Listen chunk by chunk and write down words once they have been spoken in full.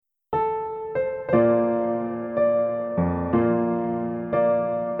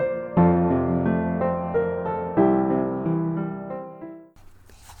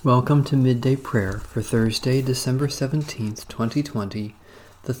Welcome to Midday Prayer for Thursday, December 17th, 2020,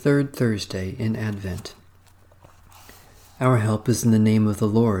 the third Thursday in Advent. Our help is in the name of the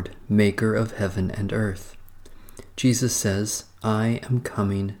Lord, maker of heaven and earth. Jesus says, I am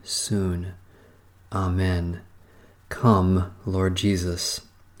coming soon. Amen. Come, Lord Jesus.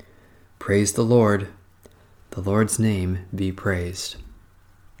 Praise the Lord. The Lord's name be praised.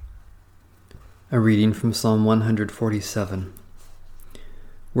 A reading from Psalm 147.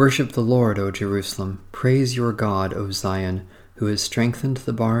 Worship the Lord, O Jerusalem. Praise your God, O Zion, who has strengthened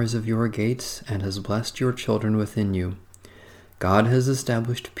the bars of your gates and has blessed your children within you. God has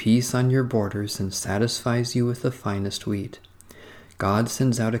established peace on your borders and satisfies you with the finest wheat. God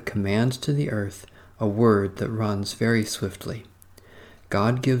sends out a command to the earth, a word that runs very swiftly.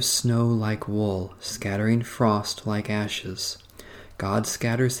 God gives snow like wool, scattering frost like ashes. God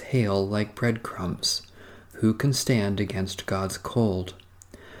scatters hail like breadcrumbs. Who can stand against God's cold?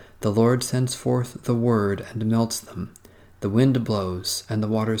 The Lord sends forth the word and melts them. The wind blows and the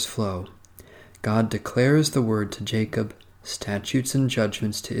waters flow. God declares the word to Jacob, statutes and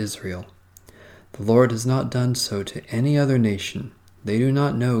judgments to Israel. The Lord has not done so to any other nation. They do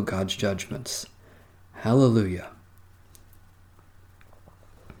not know God's judgments. Hallelujah.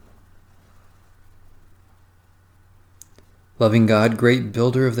 Loving God, great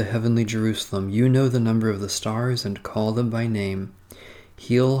builder of the heavenly Jerusalem, you know the number of the stars and call them by name.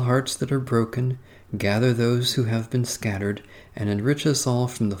 Heal hearts that are broken, gather those who have been scattered, and enrich us all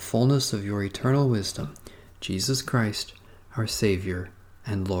from the fullness of your eternal wisdom. Jesus Christ, our Savior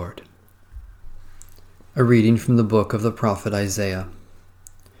and Lord. A reading from the book of the prophet Isaiah.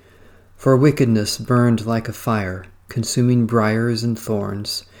 For wickedness burned like a fire, consuming briars and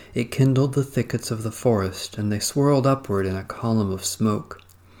thorns. It kindled the thickets of the forest, and they swirled upward in a column of smoke.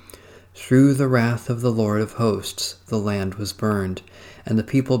 Through the wrath of the Lord of hosts, the land was burned, and the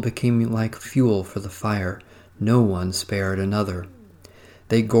people became like fuel for the fire. No one spared another.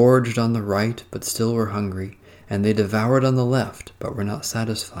 They gorged on the right, but still were hungry, and they devoured on the left, but were not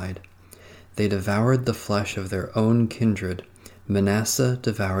satisfied. They devoured the flesh of their own kindred. Manasseh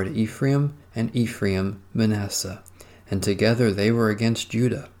devoured Ephraim, and Ephraim Manasseh, and together they were against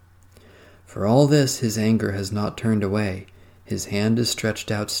Judah. For all this his anger has not turned away, his hand is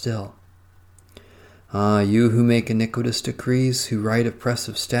stretched out still. Ah, you who make iniquitous decrees, who write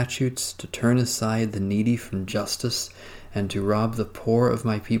oppressive statutes, to turn aside the needy from justice, and to rob the poor of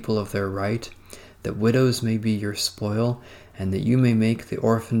my people of their right, that widows may be your spoil, and that you may make the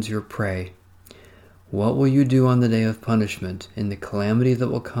orphans your prey. What will you do on the day of punishment, in the calamity that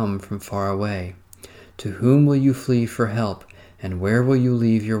will come from far away? To whom will you flee for help, and where will you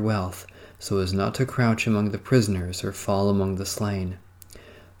leave your wealth, so as not to crouch among the prisoners or fall among the slain?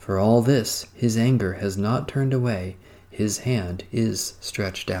 For all this, his anger has not turned away, his hand is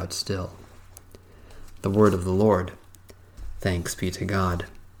stretched out still. The word of the Lord. Thanks be to God.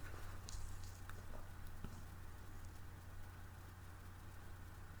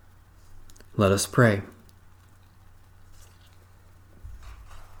 Let us pray.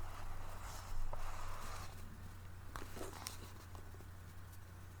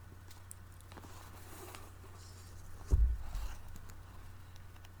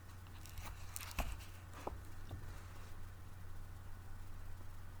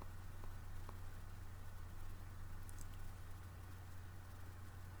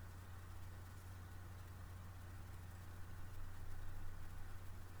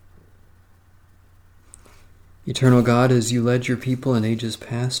 Eternal God, as you led your people in ages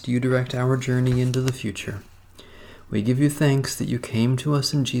past, you direct our journey into the future. We give you thanks that you came to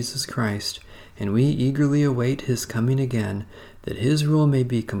us in Jesus Christ, and we eagerly await his coming again, that his rule may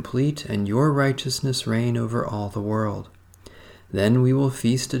be complete and your righteousness reign over all the world. Then we will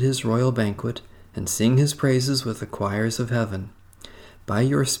feast at his royal banquet and sing his praises with the choirs of heaven. By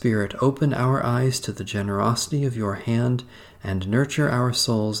your Spirit, open our eyes to the generosity of your hand and nurture our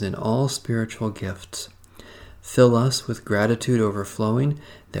souls in all spiritual gifts. Fill us with gratitude overflowing,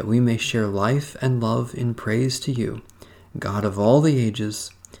 that we may share life and love in praise to you, God of all the ages,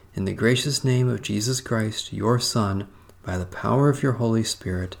 in the gracious name of Jesus Christ, your Son, by the power of your Holy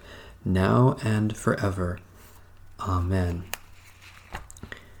Spirit, now and forever. Amen.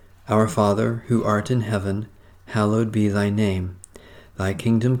 Our Father, who art in heaven, hallowed be thy name. Thy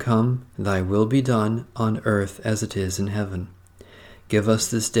kingdom come, thy will be done, on earth as it is in heaven. Give us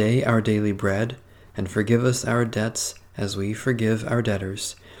this day our daily bread, and forgive us our debts as we forgive our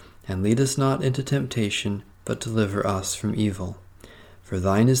debtors. And lead us not into temptation, but deliver us from evil. For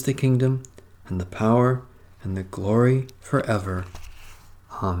thine is the kingdom, and the power, and the glory forever.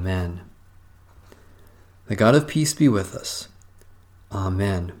 Amen. The God of peace be with us.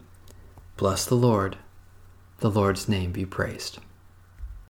 Amen. Bless the Lord. The Lord's name be praised.